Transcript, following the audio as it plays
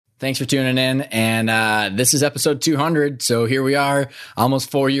Thanks for tuning in. And this is episode 200. So here we are, almost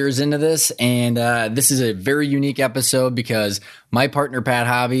 4 years into this. And this is a very unique episode because my partner, Pat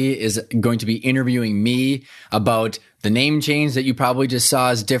Hobby, is going to be interviewing me about the name change that you probably just saw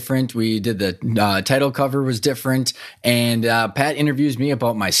is different. We did the title cover was different. And Pat interviews me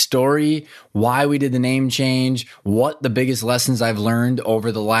about my story, why we did the name change, what the biggest lessons I've learned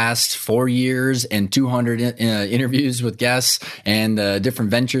over the last 4 years and 200 interviews with guests and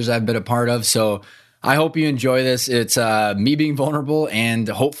different ventures I've been a part of. So I hope you enjoy this. It's me being vulnerable, and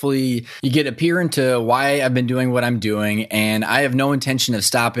hopefully you get a peer into why I've been doing what I'm doing. And I have no intention of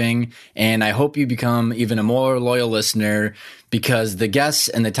stopping. And I hope you become even a more loyal listener, because the guests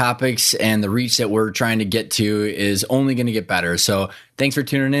and the topics and the reach that we're trying to get to is only going to get better. So thanks for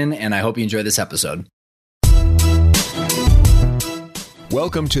tuning in, and I hope you enjoy this episode.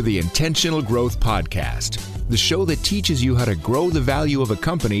 Welcome to the Intentional Growth Podcast, the show that teaches you how to grow the value of a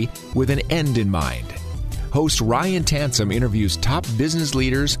company with an end in mind. Host Ryan Tansom interviews top business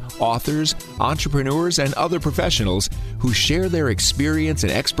leaders, authors, entrepreneurs, and other professionals who share their experience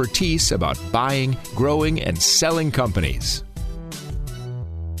and expertise about buying, growing, and selling companies.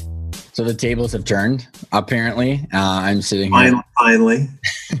 So the tables have turned, apparently. I'm sitting here. Finally.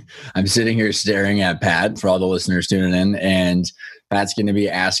 I'm sitting here staring at Pat for all the listeners tuning in, and Pat's going to be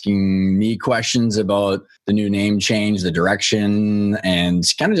asking me questions about the new name change, the direction, and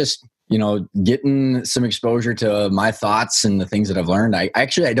kind of just, getting some exposure to my thoughts and the things that I've learned. I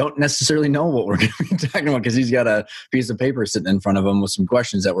don't necessarily know what we're going to be talking about because he's got a piece of paper sitting in front of him with some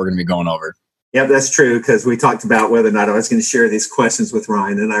questions that we're going to be going over. Yeah, that's true, because we talked about whether or not I was going to share these questions with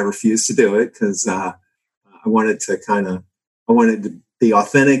Ryan, and I refused to do it because I wanted to be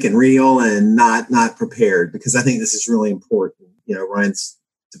authentic and real and not prepared, because I think this is really important. Ryan's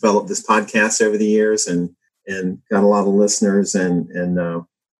developed this podcast over the years and got a lot of listeners and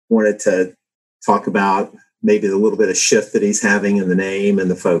wanted to talk about maybe the little bit of shift that he's having in the name and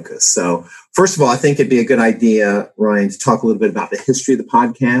the focus. So first of all, I think it'd be a good idea, Ryan, to talk a little bit about the history of the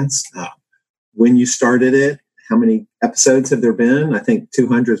podcast, when you started it, how many episodes have there been? I think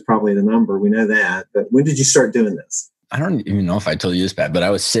 200 is probably the number. We know that. But when did you start doing this? I don't even know if I told you this, Pat, but I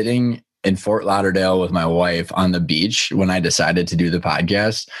was sitting in Fort Lauderdale with my wife on the beach when I decided to do the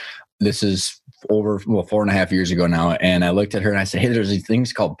podcast. This is over 4.5 years ago now. And I looked at her and I said, hey, there's these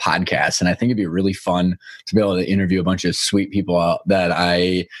things called podcasts. And I think it'd be really fun to be able to interview a bunch of sweet people out that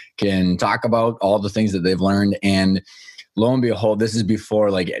I can talk about all the things that they've learned. And lo and behold, this is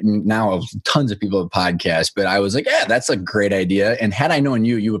before, now tons of people have podcasts, but I was like, yeah, that's a great idea. And had I known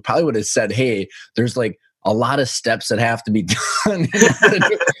you, you probably would have said, hey, there's a lot of steps that have to be done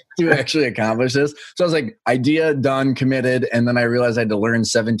to actually accomplish this. So I was like, idea done, committed. And then I realized I had to learn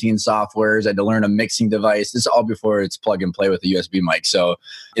 17 softwares. I had to learn a mixing device. This is all before it's plug and play with a USB mic. So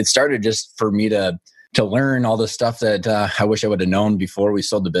it started just for me to learn all the stuff that I wish I would have known before we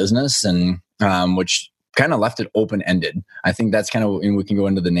sold the business, and which kind of left it open-ended. I think that's kind of, and we can go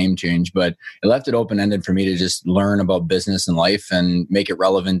into the name change, but it left it open-ended for me to just learn about business and life and make it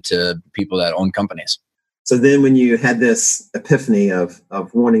relevant to people that own companies. So then when you had this epiphany of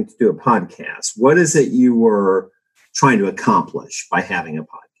wanting to do a podcast, what is it you were trying to accomplish by having a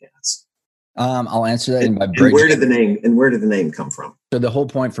podcast? I'll answer that. And where did the name come from? So the whole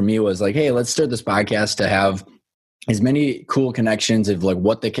point for me was hey, let's start this podcast to have as many cool connections of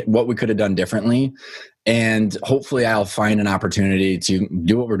what we could have done differently. And hopefully I'll find an opportunity to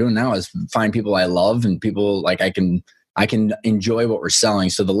do what we're doing now, is find people I love and people I can enjoy what we're selling.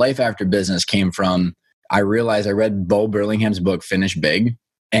 So the life after business came from, I realized I read Bo Burlingham's book, Finish Big,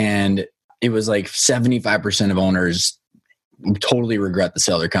 and it was 75% of owners totally regret the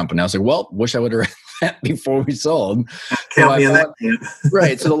sale of their company. I was like, well, wish I would have read that before we sold. Count me on that.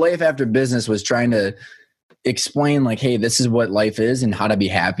 Right. So the life after business was trying to explain hey, this is what life is and how to be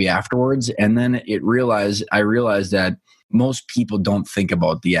happy afterwards. And then I realized that most people don't think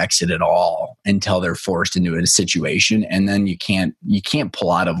about the exit at all until they're forced into a situation. And then you can't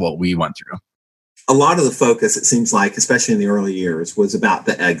pull out of what we went through. A lot of the focus, it seems like, especially in the early years, was about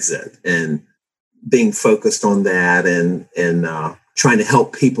the exit and being focused on that and trying to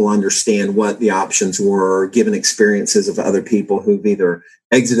help people understand what the options were, given experiences of other people who've either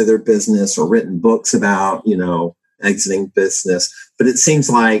exited their business or written books about, exiting business. But it seems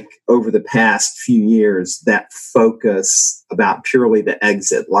like over the past few years, that focus about purely the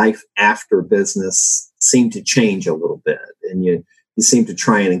exit, life after business, seemed to change a little bit. And you seem to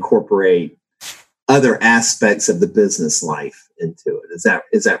try and incorporate other aspects of the business life into it. Is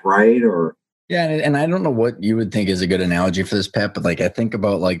that right? Or Yeah, and I don't know what you would think is a good analogy for this, Pat, but like I think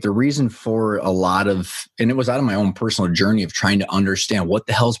about like the reason for a lot of, and it was out of my own personal journey of trying to understand what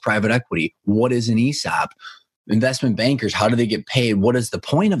the hell is private equity, what is an ESOP, investment bankers, how do they get paid, what is the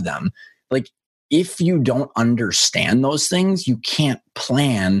point of them? Like if you don't understand those things, you can't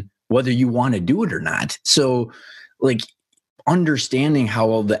plan whether you want to do it or not. So like understanding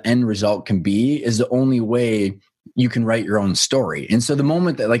how the end result can be is the only way you can write your own story. And so the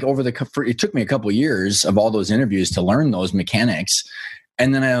moment that like it took me a couple of years of all those interviews to learn those mechanics.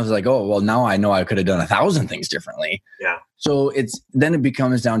 And then I was like, oh, well, now I know I could have done 1,000 things differently. Yeah. So then it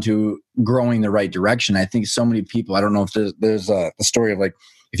becomes down to growing the right direction. I think so many people, I don't know if there's the story of like,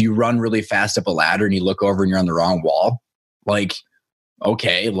 if you run really fast up a ladder and you look over and you're on the wrong wall, like,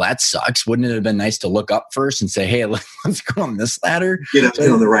 okay, well, that sucks. Wouldn't it have been nice to look up first and say, hey, let's go on this ladder? Get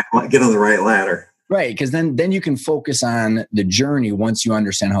on the right ladder. Right, because then you can focus on the journey once you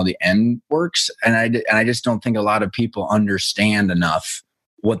understand how the end works. And I just don't think a lot of people understand enough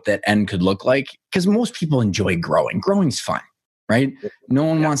what that end could look like, because most people enjoy growing. Growing's fun, right? No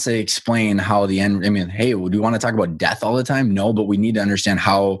one wants to explain how the end. I mean, hey, do you want to talk about death all the time? No, but we need to understand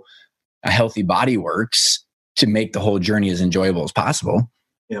how a healthy body works to make the whole journey as enjoyable as possible.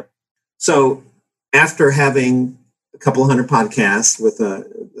 Yeah. So after having a couple of hundred podcasts with a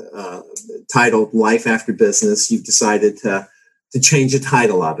titled Life After Business, you've decided to change the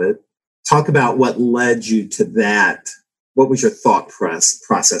title of it. Talk about what led you to that. What was your thought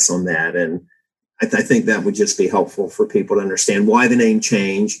process on that? And I think that would just be helpful for people to understand why the name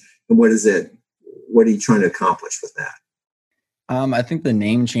change and what are you trying to accomplish with that? I think the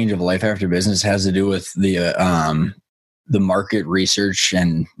name change of Life After Business has to do with the market research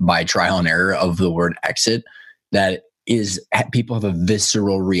and by trial and error of the word exit that is people have a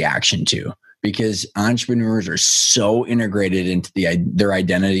visceral reaction to, because entrepreneurs are so integrated into their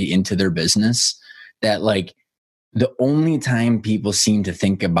identity into their business that like the only time people seem to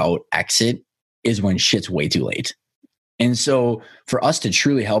think about exit is when shit's way too late. And so for us to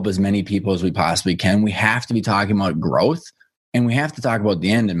truly help as many people as we possibly can, we have to be talking about growth. And we have to talk about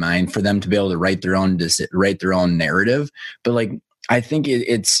the end in mind for them to be able to write their own narrative. But like, I think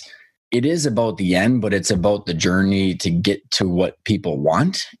it is about the end, but it's about the journey to get to what people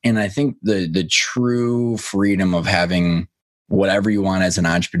want. And I think the true freedom of having whatever you want as an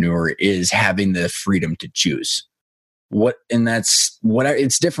entrepreneur is having the freedom to choose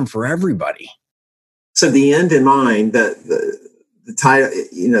it's different for everybody. So the end in mind, the title,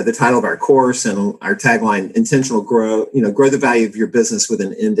 the title of our course and our tagline, intentional grow, grow the value of your business with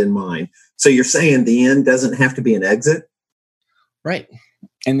an end in mind. So you're saying the end doesn't have to be an exit? Right.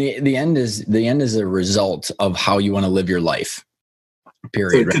 And the end is a result of how you want to live your life.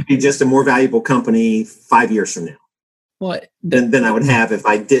 Period. So it could be just a more valuable company 5 years from now. Well, than I would have if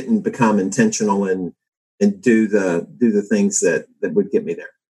I didn't become intentional and do the things that would get me there.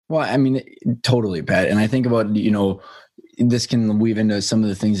 Well, I mean, totally, Pat. And I think about, this can weave into some of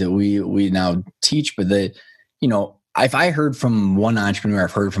the things that we now teach, but if I heard from one entrepreneur,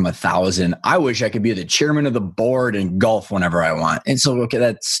 I've heard from 1,000, I wish I could be the chairman of the board and golf whenever I want. And so,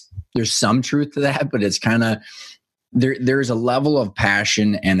 okay, there's some truth to that, but it's kind of, there's a level of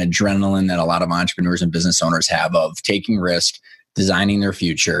passion and adrenaline that a lot of entrepreneurs and business owners have of taking risk, designing their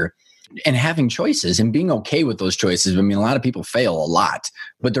future, and having choices and being okay with those choices. I mean, a lot of people fail a lot,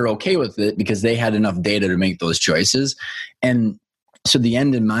 but they're okay with it because they had enough data to make those choices. And so the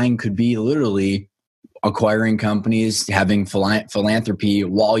end in mind could be literally acquiring companies, having philanthropy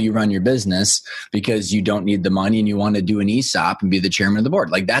while you run your business because you don't need the money and you want to do an ESOP and be the chairman of the board.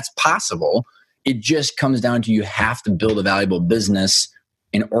 Like that's possible. It just comes down to you have to build a valuable business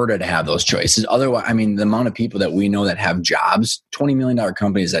in order to have those choices. Otherwise, I mean, the amount of people that we know that have jobs, $20 million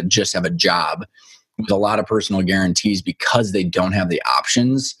companies that just have a job with a lot of personal guarantees because they don't have the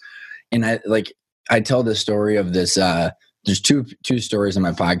options. And I tell this story of this, there's two stories in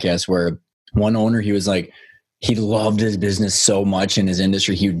my podcast where one owner, he was like, he loved his business so much in his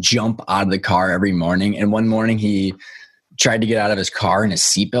industry. He would jump out of the car every morning. And one morning he tried to get out of his car and his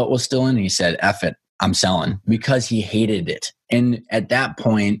seatbelt was still in. And he said, F it, I'm selling, because he hated it. And at that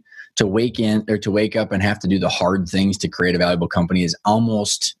point, to wake up and have to do the hard things to create a valuable company is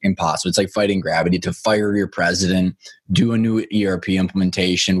almost impossible. It's like fighting gravity. To fire your president, do a new ERP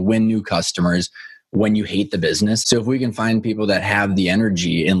implementation, win new customers when you hate the business. So if we can find people that have the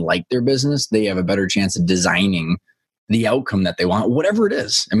energy and like their business, they have a better chance of designing the outcome that they want, whatever it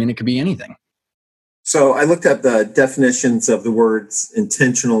is. I mean, it could be anything. So I looked up the definitions of the words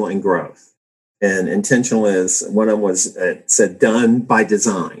intentional and growth. And intentional is, one of them was said done by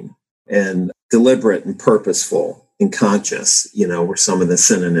design, and deliberate and purposeful and conscious, were some of the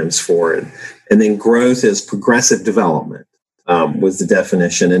synonyms for it. And then growth is progressive development, was the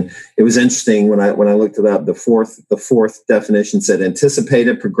definition. And it was interesting when I looked it up. The fourth definition said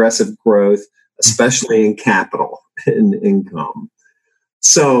anticipated progressive growth, especially in capital and income.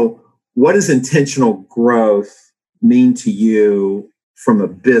 So what does intentional growth mean to you from a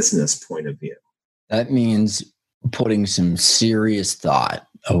business point of view? That means putting some serious thought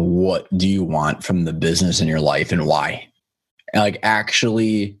of what do you want from the business in your life and why. Like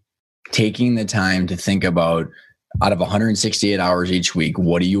actually taking the time to think about, out of 168 hours each week,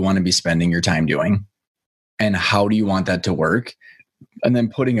 what do you want to be spending your time doing? And how do you want that to work? And then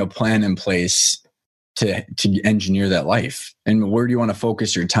putting a plan in place to engineer that life. And where do you want to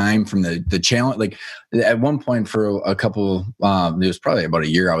focus your time from the challenge? Like at one point for a couple, it was probably about a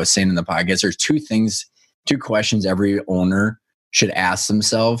year, I was saying in the podcast, there's two questions every owner should ask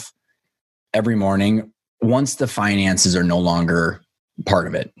themselves every morning once the finances are no longer part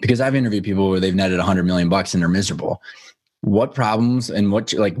of it. Because I've interviewed people where they've netted $100 million and they're miserable. What problems and what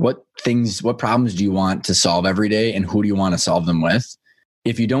problems do you want to solve every day, and who do you want to solve them with?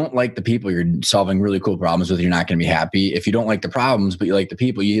 If you don't like the people you're solving really cool problems with, you're not going to be happy. If you don't like the problems, but you like the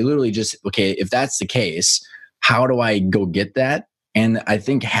people, you literally just, okay, if that's the case, how do I go get that? And I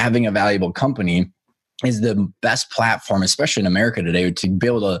think having a valuable company is the best platform, especially in America today, to be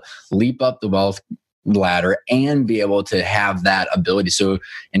able to leap up the wealth ladder and be able to have that ability. So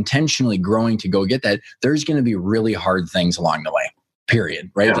intentionally growing to go get that, there's going to be really hard things along the way.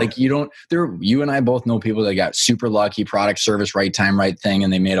 Period. Right. Yeah. Like you and I both know people that got super lucky, product, service, right time, right thing,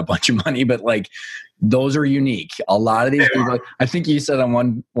 and they made a bunch of money, but like those are unique. A lot of these people, I think you said on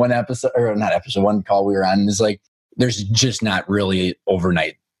one episode, or not episode, one call we were on, is like, there's just not really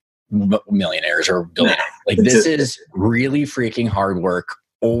overnight millionaires or billionaires. Like this is really freaking hard work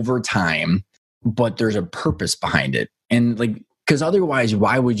over time, but there's a purpose behind it. And like, because otherwise,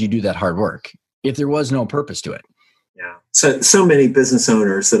 why would you do that hard work if there was no purpose to it? Yeah. So many business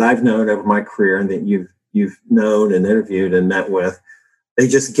owners that I've known over my career and that you've known and interviewed and met with, they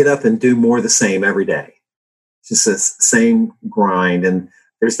just get up and do more of the same every day. Just the same grind. And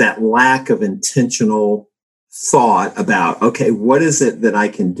there's that lack of intentional thought about, okay, what is it that I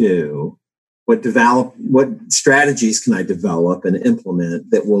can do? What strategies can I develop and implement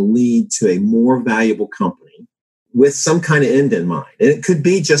that will lead to a more valuable company with some kind of end in mind? And it could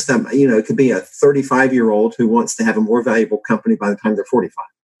be just it could be a 35-year-old who wants to have a more valuable company by the time they're 45.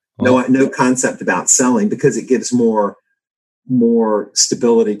 No concept about selling, because it gives more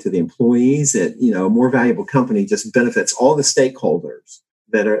stability to the employees. It, a more valuable company just benefits all the stakeholders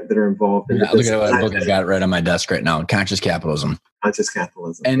that are involved in the business. Look at what book I got right on my desk right now, Conscious Capitalism. Conscious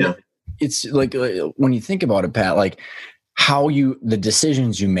Capitalism. And it's like, when you think about it, Pat, like the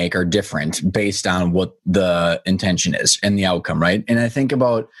decisions you make are different based on what the intention is and the outcome, right? And I think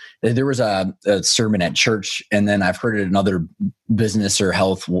about, there was a sermon at church, and then I've heard it in other business or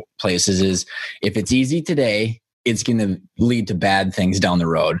health places, is if it's easy today, it's going to lead to bad things down the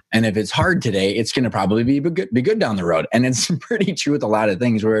road. And if it's hard today, it's going to probably be good down the road. And it's pretty true with a lot of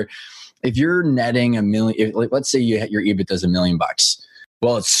things, where if you're netting $1 million, let's say your EBITDA is $1 million.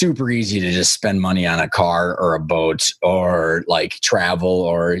 Well, it's super easy to just spend money on a car or a boat or like travel,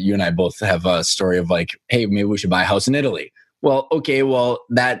 or you and I both have a story of like, hey, maybe we should buy a house in Italy. Well, okay,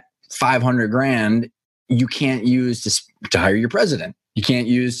 that $500,000 you can't use to hire your president. You can't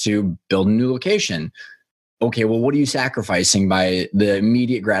use to build a new location. Okay, well, what are you sacrificing by the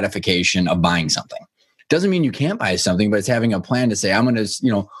immediate gratification of buying something? Doesn't mean you can't buy something, but it's having a plan to say, I'm going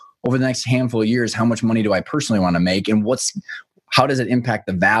to, over the next handful of years, how much money do I personally want to make? And how does it impact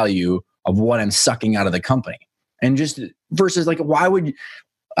the value of what I'm sucking out of the company? And just versus like,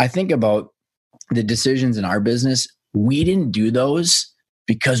 I think about the decisions in our business, we didn't do those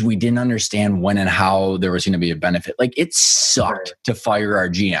because we didn't understand when and how there was going to be a benefit. Like it sucked to fire our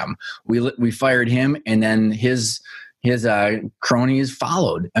GM. We fired him, and then his cronies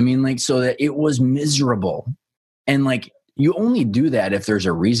followed. I mean, like, so that it was miserable. And like, you only do that if there's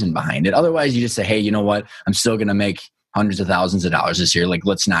a reason behind it. Otherwise you just say, hey, you know what? I'm still going to make hundreds of thousands of dollars this year. Like,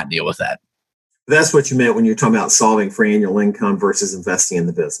 let's not deal with that. That's what you meant when you're talking about solving for annual income versus investing in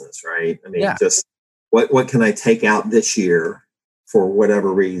the business, right? I mean, just what can I take out this year for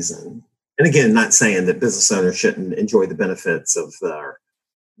whatever reason? And again, not saying that business owners shouldn't enjoy the benefits of their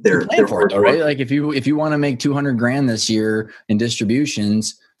hard work, right? Like if you want to make $200,000 this year in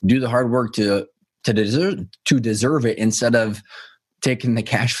distributions, do the hard work to deserve it, instead of taking the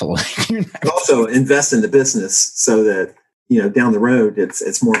cash flow. Also invest in the business so that, down the road,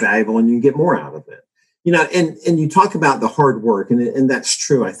 it's more valuable and you get more out of it. And you talk about the hard work, and that's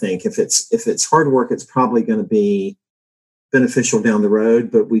true. I think if it's hard work, it's probably going to be beneficial down the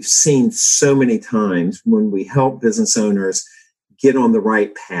road, but we've seen so many times when we help business owners get on the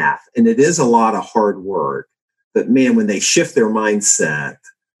right path, and it is a lot of hard work, but man, when they shift their mindset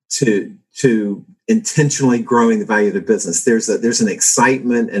to intentionally growing the value of the business, there's an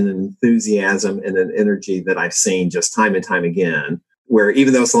excitement and an enthusiasm and an energy that I've seen just time and time again, where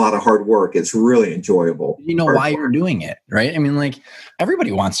even though it's a lot of hard work, it's really enjoyable. You know why you're doing it, right? I mean, like,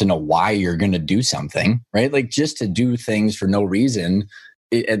 everybody wants to know why you're going to do something, right? Like, just to do things for no reason,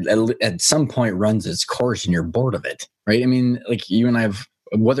 at some point runs its course and you're bored of it, right? I mean, like, you and I have,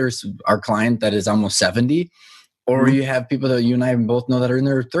 whether it's our client that is almost 70, or you have people that you and I both know that are in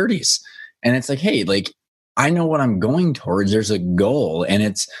their 30s. And it's like, hey, like, I know what I'm going towards. There's a goal. And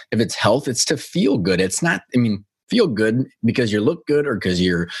if it's health, it's to feel good. It's not, I mean, feel good because you look good or because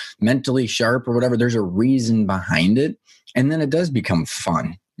you're mentally sharp or whatever. There's a reason behind it. And then it does become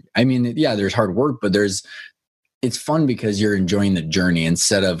fun. I mean, yeah, there's hard work, but it's fun because you're enjoying the journey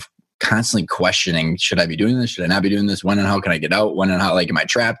instead of constantly questioning, should I be doing this? Should I not be doing this? When and how can I get out? When and how, like, am I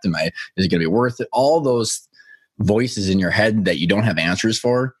trapped? Is it going to be worth it? All those voices in your head that you don't have answers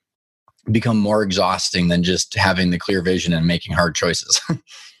for become more exhausting than just having the clear vision and making hard choices.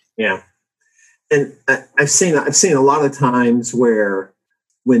 Yeah. And I've seen a lot of times where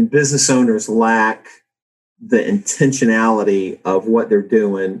when business owners lack the intentionality of what they're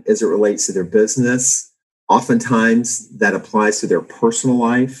doing as it relates to their business, oftentimes that applies to their personal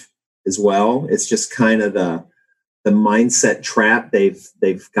life as well. It's just kind of the mindset trap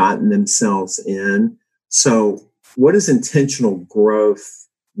they've gotten themselves in. So what does intentional growth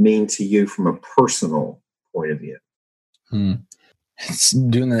mean to you from a personal point of view? It's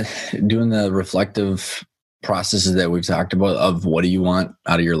doing the reflective processes that we've talked about of what do you want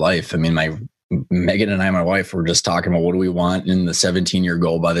out of your life. I mean, Megan and I, my wife, were just talking about what do we want in the 17-year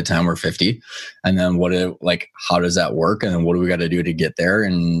goal by the time we're 50, and then how does that work, and then what do we got to do to get there,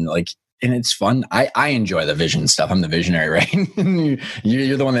 and it's fun. I enjoy the vision stuff. I'm the visionary, right?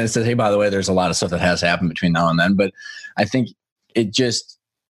 You're the one that says, hey, by the way, there's a lot of stuff that has happened between now and then. But I think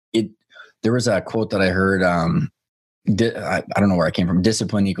there was a quote that I heard, I don't know where I came from,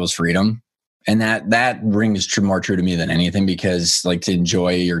 discipline equals freedom. And that rings more true to me than anything, because like, to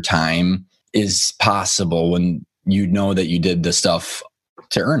enjoy your time is possible when you know that you did the stuff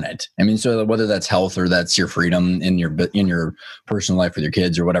to earn it. I mean, so whether that's health or that's your freedom in your personal life with your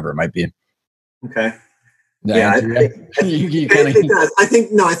kids or whatever it might be. Okay. I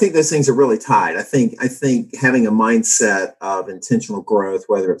think those things are really tied. I think having a mindset of intentional growth,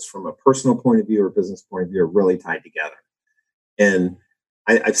 whether it's from a personal point of view or business point of view, are really tied together. And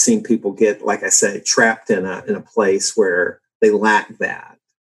I've seen people get, like I said, trapped in a place where they lack that.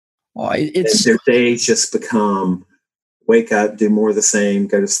 Well, their days just become wake up, do more of the same,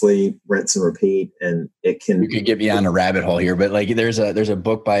 go to sleep, rinse and repeat, and it can. You could get me on a rabbit hole here, but like there's a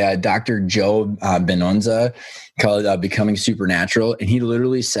book by Dr. Joe Bonanza called Becoming Supernatural, and he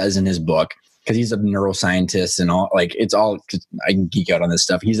literally says in his book, because he's a neuroscientist and all, like it's all, I can geek out on this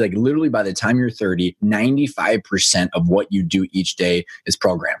stuff. He's like, literally by the time you're 30, 95% of what you do each day is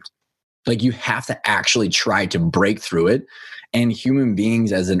programmed. Like you have to actually try to break through it. And human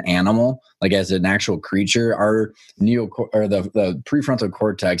beings as an animal, like as an actual creature, our the prefrontal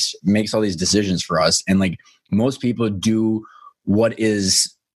cortex makes all these decisions for us. And like most people do what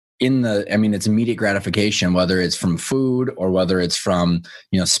is it's immediate gratification, whether it's from food or whether it's from,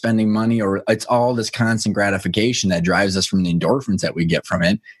 spending money, or it's all this constant gratification that drives us from the endorphins that we get from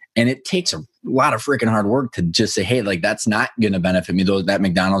it. And it takes a lot of freaking hard work to just say, hey, like that's not going to benefit me. That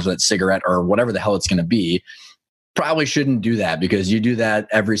McDonald's, or that cigarette, or whatever the hell it's going to be. Probably shouldn't do that, because you do that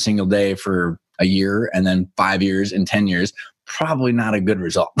every single day for a year, and then 5 years and 10 years, probably not a good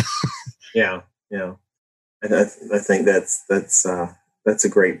result. Yeah. I think that's a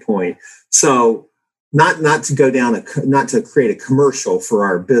great point. So not to go down not to create a commercial for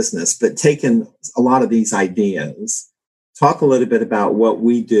our business, but taking a lot of these ideas, talk a little bit about what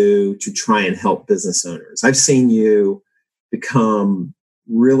we do to try and help business owners. I've seen you become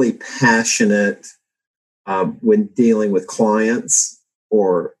really passionate when dealing with clients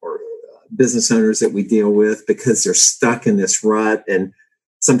or business owners that we deal with, because they're stuck in this rut, and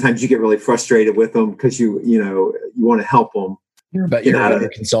sometimes you get really frustrated with them because you want to help them. You're a better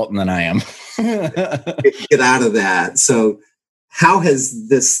consultant than I am. get out of that. So how has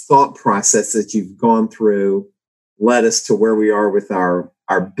this thought process that you've gone through led us to where we are with our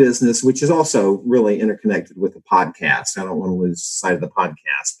business, which is also really interconnected with the podcast? I don't want to lose sight of the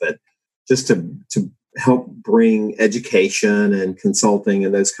podcast, but just to help bring education and consulting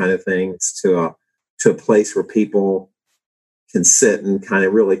and those kind of things to a place where people can sit and kind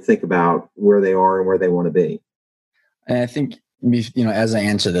of really think about where they are and where they want to be. And I think, as I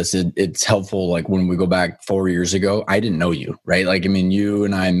answer this, it's helpful. Like when we go back 4 years ago, I didn't know you, right? Like, I mean, you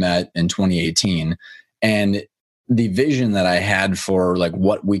and I met in 2018, and the vision that I had for like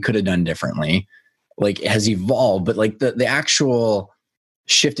what we could have done differently, like has evolved, but like the actual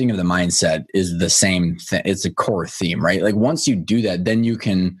shifting of the mindset is the same thing. It's a core theme, right? Like once you do that, then you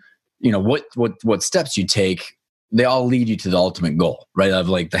can, what steps you take, they all lead you to the ultimate goal, right? Of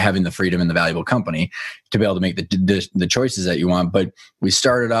like having the freedom and the valuable company to be able to make the choices that you want. But we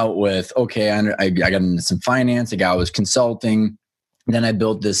started out with, okay, I got into some finance, I was consulting. Then I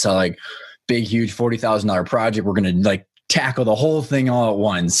built this like big, huge $40,000 project. We're going to like tackle the whole thing all at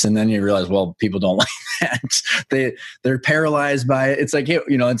once. And then you realize, well, people don't like that. They're paralyzed by it. It's like,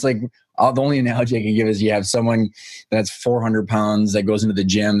 it's like, the only analogy I can give is you have someone that's 400 pounds that goes into the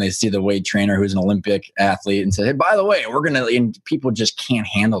gym. They see the weight trainer who's an Olympic athlete and say, hey, by the way, and people just can't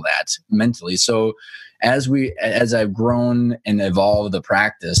handle that mentally. So as I've grown and evolved the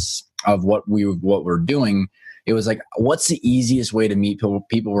practice of what we're doing, it was like, what's the easiest way to meet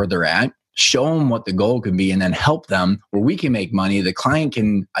people where they're at? Show them what the goal can be and then help them where we can make money. The client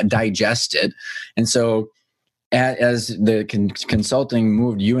can digest it. And so as the consulting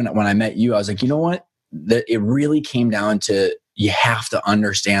moved, when I met you, I was like, you know what? It really came down to you have to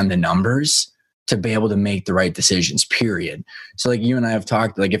understand the numbers to be able to make the right decisions, period. So like you and I have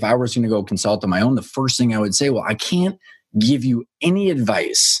talked, like if I was going to go consult on my own, the first thing I would say, well, I can't give you any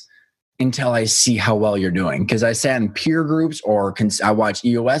advice until I see how well you're doing. Because I sat in peer groups or I watch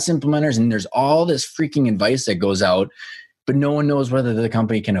EOS implementers and there's all this freaking advice that goes out, but no one knows whether the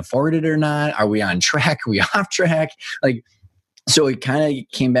company can afford it or not. Are we on track? Are we off track? Like, so it kind of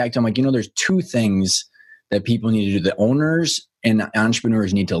came back to, I'm like, there's two things that people need to do. The owners and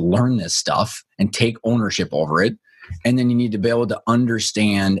entrepreneurs need to learn this stuff and take ownership over it. And then you need to be able to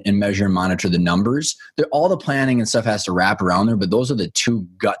understand and measure and monitor the numbers. All the planning and stuff has to wrap around there, but those are the two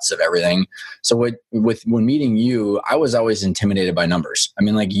guts of everything. So when meeting you, I was always intimidated by numbers. I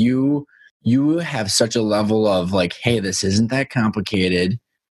mean, like you have such a level of like, hey, this isn't that complicated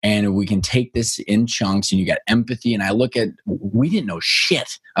and we can take this in chunks, and you got empathy. And I look at, we didn't know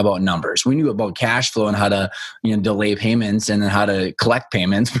shit about numbers. We knew about cash flow and how to, delay payments and then how to collect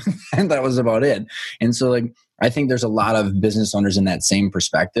payments. And that was about it. And so like, I think there's a lot of business owners in that same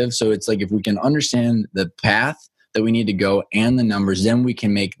perspective. So it's like, if we can understand the path that we need to go and the numbers, then we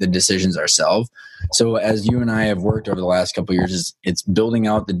can make the decisions ourselves. So as you and I have worked over the last couple of years, it's building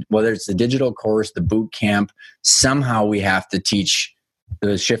out whether it's the digital course, the boot camp, somehow we have to teach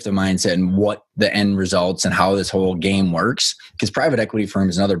the shift of mindset and what the end results and how this whole game works. Because private equity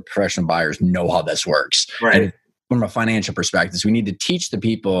firms and other professional buyers know how this works. Right. And from a financial perspective, so we need to teach the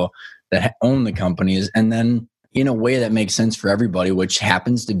people that own the companies, and then in a way that makes sense for everybody, which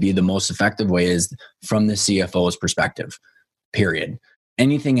happens to be the most effective way is from the CFO's perspective, period.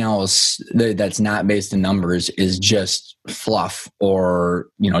 Anything else that's not based in numbers is just fluff or,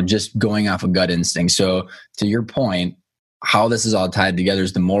 just going off of gut instinct. So to your point, how this is all tied together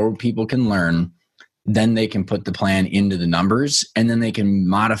is the more people can learn, then they can put the plan into the numbers, and then they can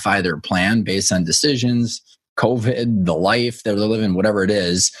modify their plan based on decisions, COVID, the life that they're living, whatever it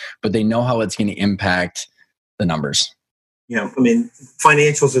is, but they know how it's going to impact the numbers. I mean,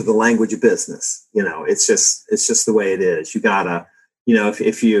 financials are the language of business. It's just the way it is. You gotta,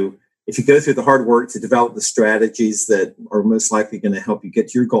 if you go through the hard work to develop the strategies that are most likely going to help you get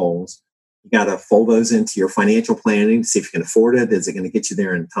to your goals, you got to fold those into your financial planning to see if you can afford it. Is it going to get you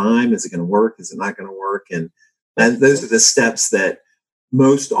there in time? Is it going to work? Is it not going to work? And those are the steps that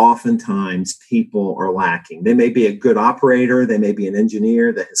most oftentimes people are lacking. They may be a good operator. They may be an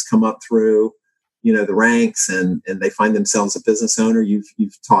engineer that has come up through the ranks and they find themselves a business owner. You've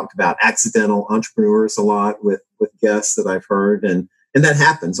talked about accidental entrepreneurs a lot with guests that I've heard, and that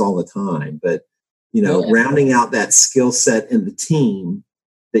happens all the time. But rounding out that skill set in the team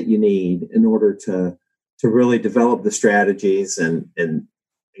that you need in order to really develop the strategies and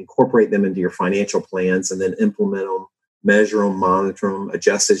incorporate them into your financial plans, and then implement them, measure them, monitor them,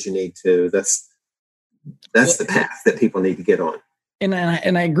 adjust as you need to. That's the path that people need to get on. And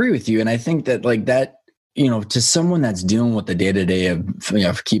I agree with you. And I think that like that, to someone that's dealing with the day-to-day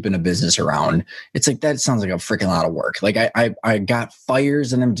of keeping a business around, it's like, that sounds like a freaking lot of work. Like I got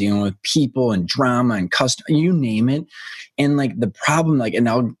fires and I'm dealing with people and drama and you name it. And like the problem, like, and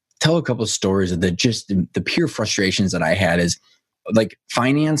I'll tell a couple of stories of the pure frustrations that I had is like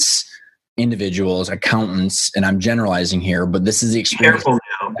finance individuals, accountants, and I'm generalizing here, but this is the experience. Be careful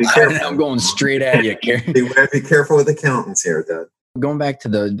now. Be careful. I'm going straight at you. Be careful with accountants here, Doug. Going back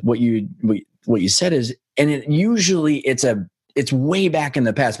to what you said is, and it's it's way back in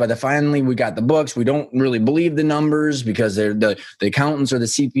the past. By the finally we got the books, we don't really believe the numbers because they're the accountants or the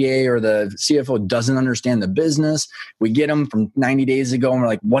CPA or the CFO doesn't understand the business. We get them from 90 days ago and we're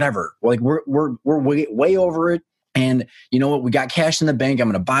like, whatever, like we're way over it. And you know what? We got cash in the bank. I'm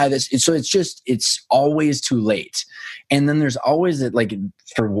going to buy this. So it's always too late. And then there's always that, like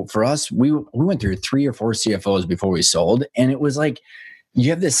for us, we went through 3 or 4 CFOs before we sold. And it was like, you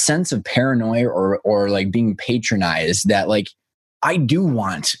have this sense of paranoia or like being patronized that like, I do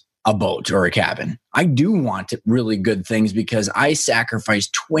want a boat or a cabin. I do want really good things because I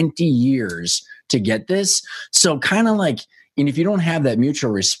sacrificed 20 years to get this. So kind of like, and if you don't have that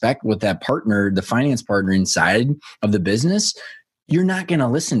mutual respect with that partner, the finance partner inside of the business, you're not going to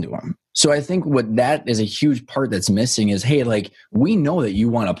listen to them. So I think what that is a huge part that's missing is, hey, like, we know that you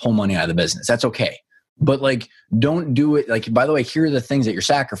want to pull money out of the business. That's okay. But like, don't do it. Like, by the way, here are the things that you're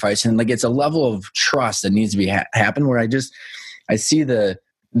sacrificing. Like, it's a level of trust that needs to be happen where I see the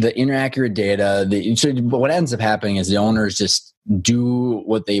inaccurate data. What ends up happening is the owners just do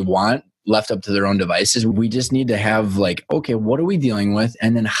what they want, left up to their own devices. We just need to have like, okay, what are we dealing with?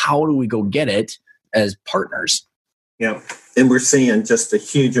 And then how do we go get it as partners? Yeah. And we're seeing just a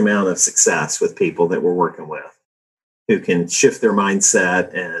huge amount of success with people that we're working with who can shift their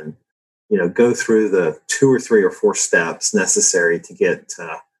mindset and, go through the 2 or 3 or 4 steps necessary to get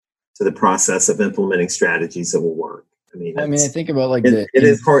to the process of implementing strategies that will work. I think about like it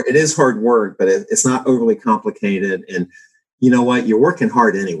is hard. It is hard work, but it's not overly complicated. And you know what? You're working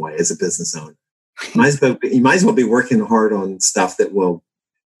hard anyway as a business owner. You might as well be working hard on stuff that will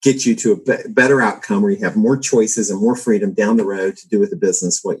get you to a better outcome where you have more choices and more freedom down the road to do with the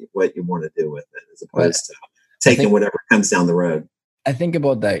business what you want to do with it, as opposed to taking whatever comes down the road. I think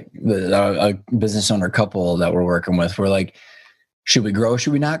about that, a business owner couple that we're working with. We're like, should we grow?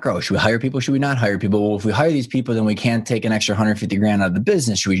 Should we not grow? Should we hire people? Should we not hire people? Well, if we hire these people, then we can't take an extra $150,000 out of the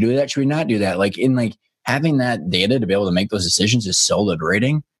business. Should we do that? Should we not do that? Like, having that data to be able to make those decisions is so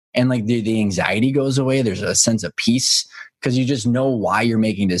liberating. And like the anxiety goes away. There's a sense of peace because you just know why you're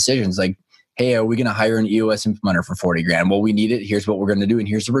making decisions. Like, hey, are we going to hire an EOS implementer for $40,000? Well, we need it. Here's what we're going to do. And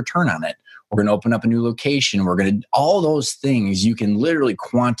here's the return on it. We're going to open up a new location. We're going to, all those things you can literally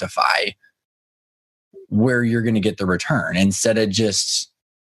quantify where you're going to get the return instead of just,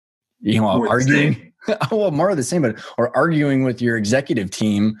 arguing. Well, more of the same, or arguing with your executive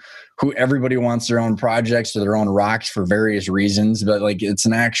team who everybody wants their own projects or their own rocks for various reasons. But like, it's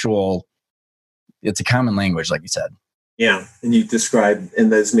a common language, like you said. Yeah. And you describe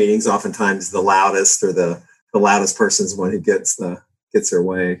in those meetings, oftentimes the loudest or the loudest person is the one who gets their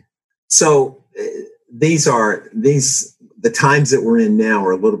way. So the times that we're in now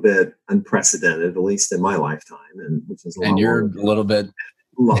are a little bit unprecedented, at least in my lifetime. And which is you're a little bit,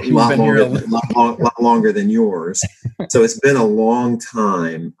 lot longer than yours. So it's been a long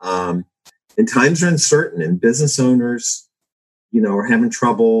time. And times are uncertain, and business owners, are having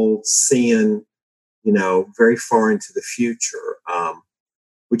trouble seeing, very far into the future,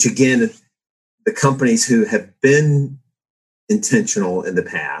 which again, the companies who have been intentional in the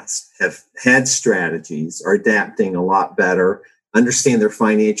past have had strategies, are adapting a lot better, understand their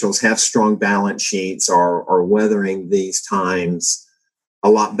financials, have strong balance sheets, are weathering these times a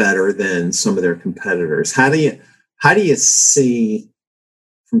lot better than some of their competitors. How do you see,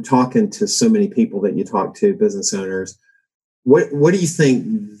 from talking to so many people that you talk to, business owners, what do you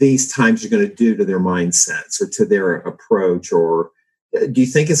think these times are going to do to their mindsets or to their approach? Or do you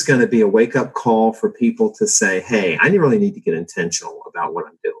think it's going to be a wake-up call for people to say, hey, I really need to get intentional about what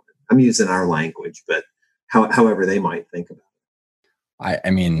I'm doing? I'm using our language, but however they might think about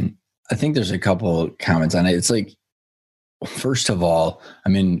it. I think there's a couple comments on it. It's like, first of all,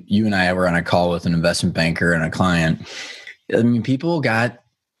 you and I were on a call with an investment banker and a client. People got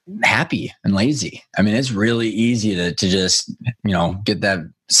happy and lazy. It's really easy to just, get that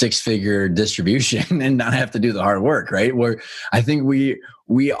 6-figure distribution and not have to do the hard work, right? Where I think we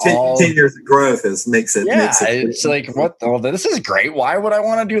all 10 years of growth makes it. It's like, what? Well, this is great. Why would I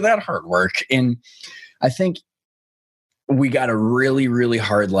want to do that hard work? And I think we got a really, really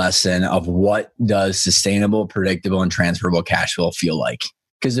hard lesson of what does sustainable, predictable, and transferable cash flow feel like.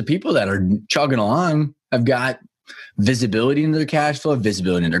 Because the people that are chugging along have got visibility into their cash flow,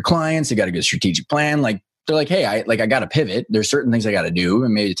 visibility into their clients. They got a good strategic plan. Like, they're like, hey, I got to pivot. There's certain things I got to do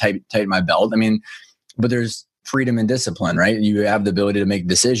and maybe tighten my belt. But there's freedom and discipline, right? You have the ability to make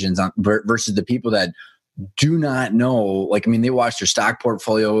decisions versus the people that do not know. They watch their stock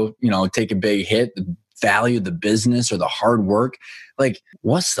portfolio, take a big hit, value the business or the hard work. Like,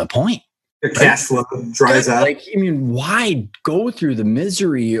 what's the point? Your cash flow dries up. Why go through the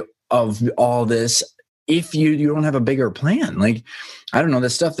misery of all this if you don't have a bigger plan. Like, I don't know, the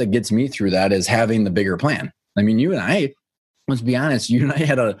stuff that gets me through that is having the bigger plan. I mean, you and I, let's be honest, you and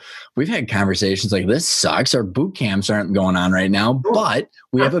I we've had conversations like, this sucks. Our boot camps aren't going on right now, but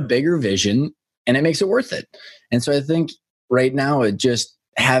we have a bigger vision and it makes it worth it. And so I think right now, it just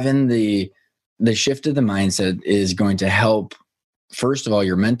having the shift of the mindset is going to help, first of all,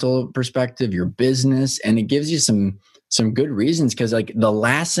 your mental perspective, your business, and it gives you some good reasons. Cause like the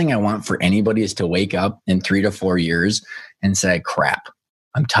last thing I want for anybody is to wake up in 3 to 4 years and say, crap,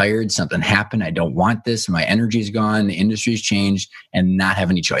 I'm tired. Something happened. I don't want this. My energy's gone. The industry's changed, and not have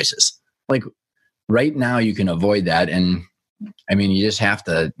any choices. Like right now you can avoid that. And I mean, you have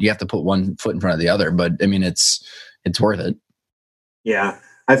to put one foot in front of the other, but I mean, it's worth it. Yeah.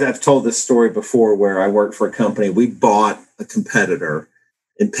 I've told this story before where I worked for a company. We bought a competitor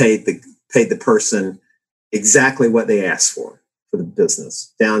and paid the person exactly what they asked for the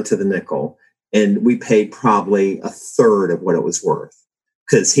business, down to the nickel. And we paid probably a third of what it was worth.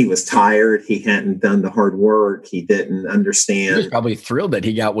 Because he was tired, he hadn't done the hard work, he didn't understand. He was probably thrilled that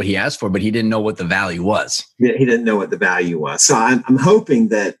he got what he asked for, but he didn't know what the value was. He didn't know what the value was. So I'm hoping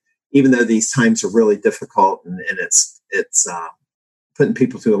that even though these times are really difficult and it's putting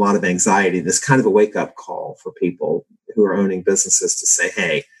people through a lot of anxiety, this kind of a wake-up call for people who are owning businesses to say,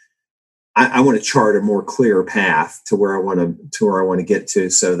 hey, I want to chart a more clear path to where I want to get to,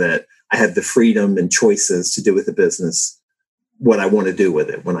 so that I have the freedom and choices to do with the business what I want to do with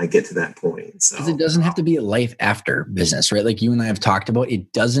it when I get to that point. So, because it doesn't have to be a life after business, right? Like you and I have talked about,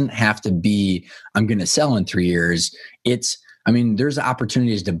 it doesn't have to be, I'm going to sell in 3 years. There's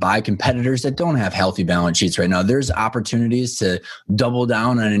opportunities to buy competitors that don't have healthy balance sheets right now. There's opportunities to double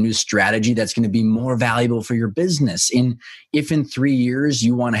down on a new strategy that's going to be more valuable for your business. If in 3 years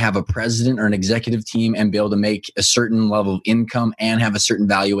you want to have a president or an executive team and be able to make a certain level of income and have a certain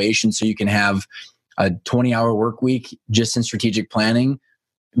valuation, so you can have a 20-hour work week just in strategic planning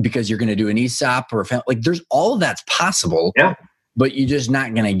because you're going to do an ESOP or there's all of that's possible. Yeah. But you're just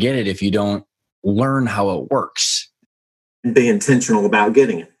not going to get it if you don't learn how it works. And be intentional about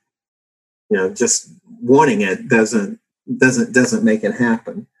getting it. Just wanting it doesn't make it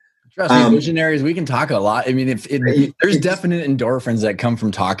happen. Trust me, visionaries, we can talk a lot. I mean, if there's definite endorphins that come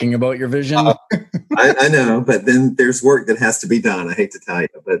from talking about your vision. I know, but then there's work that has to be done. I hate to tell you,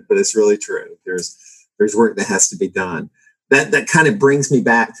 but it's really true. There's work that has to be done. That kind of brings me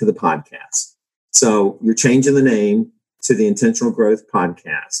back to the podcast. So you're changing the name to the Intentional Growth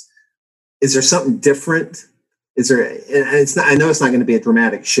Podcast. Is there something different? I know it's not going to be a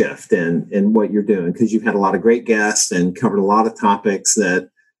dramatic shift in what you're doing, because you've had a lot of great guests and covered a lot of topics that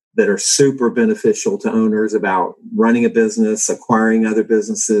are super beneficial to owners about running a business, acquiring other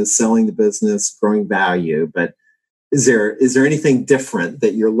businesses, selling the business, growing value. But is there anything different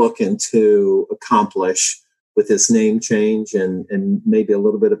that you're looking to accomplish with this name change and maybe a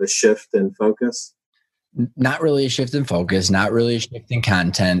little bit of a shift in focus? Not really a shift in focus, not really a shift in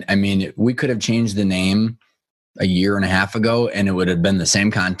content. I mean, we could have changed the name a year and a half ago and it would have been the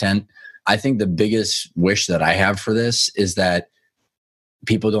same content. I think the biggest wish that I have for this is that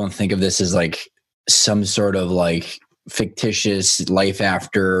people don't think of this as like some sort of like fictitious life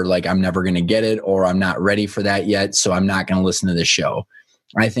after, like I'm never going to get it, or I'm not ready for that yet, so I'm not going to listen to this show.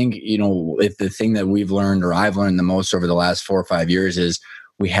 I think, if the thing that we've learned, or I've learned the most over the last 4 or 5 years, is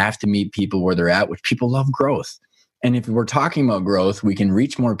we have to meet people where they're at, which people love growth. And if we're talking about growth, we can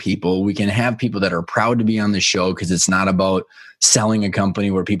reach more people. We can have people that are proud to be on the show, because it's not about selling a company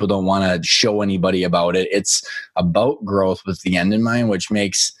where people don't want to show anybody about it. It's about growth with the end in mind, which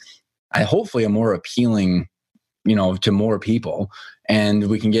makes hopefully a more appealing, to more people. And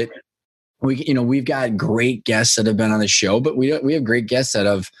we've got great guests that have been on the show, but we have great guests that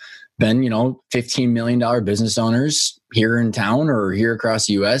have been, $15 million business owners here in town or here across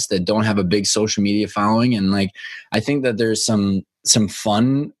the US that don't have a big social media following. And I think that there's some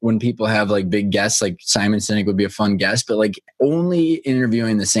fun when people have like big guests, like Simon Sinek would be a fun guest, but like only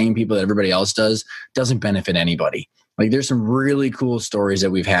interviewing the same people that everybody else doesn't benefit anybody. Like there's some really cool stories that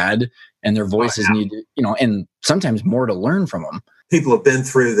we've had, and their voices need to, and sometimes more to learn from them. People have been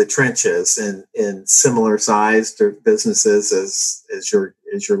through the trenches in similar sized businesses as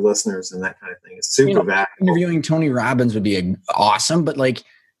your listeners, and that kind of thing. It's super valuable. Interviewing Tony Robbins would be awesome, but like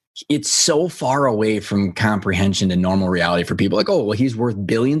it's so far away from comprehension to normal reality for people. Like, oh, well, he's worth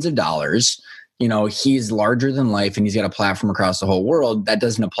billions of dollars. He's larger than life and he's got a platform across the whole world. That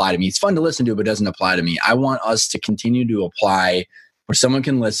doesn't apply to me. It's fun to listen to, but it doesn't apply to me. I want us to continue to apply where someone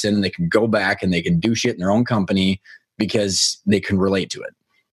can listen and they can go back and they can do shit in their own company because they can relate to it.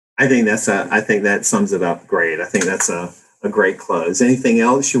 I think that sums it up great. I think that's a great close. Anything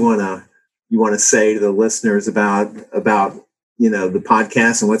else you want to want to say to the listeners about the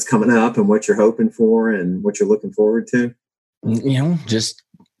podcast and what's coming up and what you're hoping for and what you're looking forward to? Just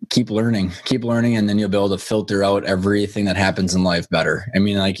keep learning, and then you'll be able to filter out everything that happens in life better. I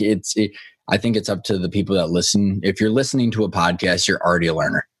mean, like I think it's up to the people that listen. If you're listening to a podcast, you're already a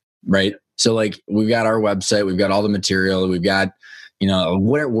learner, right? So like we've got our website, we've got all the material, we've got,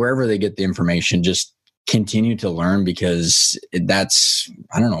 wherever they get the information, just continue to learn, because that's,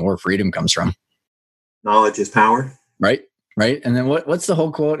 I don't know where freedom comes from. Knowledge is power. Right. And then what's the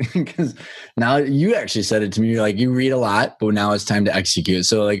whole quote? Because now you actually said it to me. You're like, you read a lot, but now it's time to execute.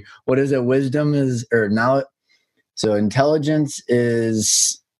 So like, what is it? So intelligence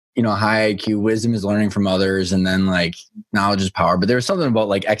is, high IQ, wisdom is learning from others. And then like knowledge is power. But there's something about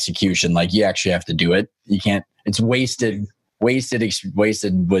like execution. Like you actually have to do it. You can't, it's wasted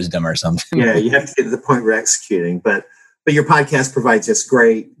wisdom or something. Yeah. You have to get to the point where executing, but your podcast provides just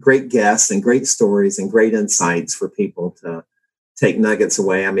great guests and great stories and great insights for people to take nuggets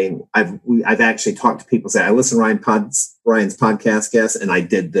away. I mean, I've actually talked to people say, I listened to Ryan's podcast guest and I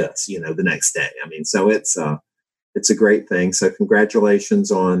did this, the next day. I mean, so it's a great thing. So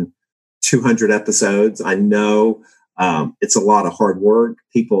congratulations on 200 episodes. I know it's a lot of hard work.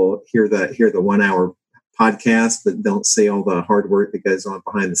 People hear the 1 hour podcast, but don't see all the hard work that goes on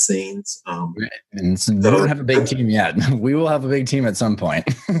behind the scenes. And so we don't have a big team yet. We will have a big team at some point.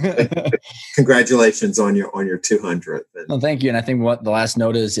 Congratulations on your 200th. Well, thank you. And I think what the last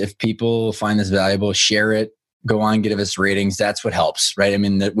note is, if people find this valuable, share it, go on, give us ratings. That's what helps, right? I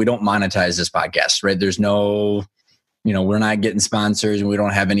mean, we don't monetize this podcast, right? There's no, we're not getting sponsors and we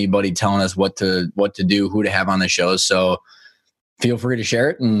don't have anybody telling us what to do, who to have on the show. So feel free to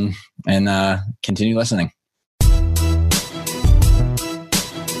share it and continue listening.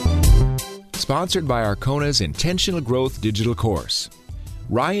 Sponsored by Arcona's Intentional Growth digital course.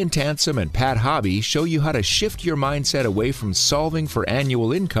 Ryan Tansom and Pat Hobby show you how to shift your mindset away from solving for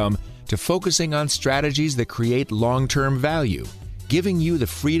annual income to focusing on strategies that create long-term value, giving you the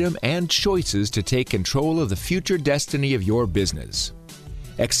freedom and choices to take control of the future destiny of your business.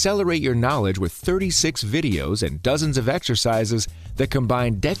 Accelerate your knowledge with 36 videos and dozens of exercises that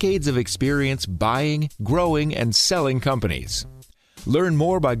combine decades of experience buying, growing, and selling companies. Learn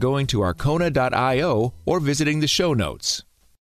more by going to arcona.io or visiting the show notes.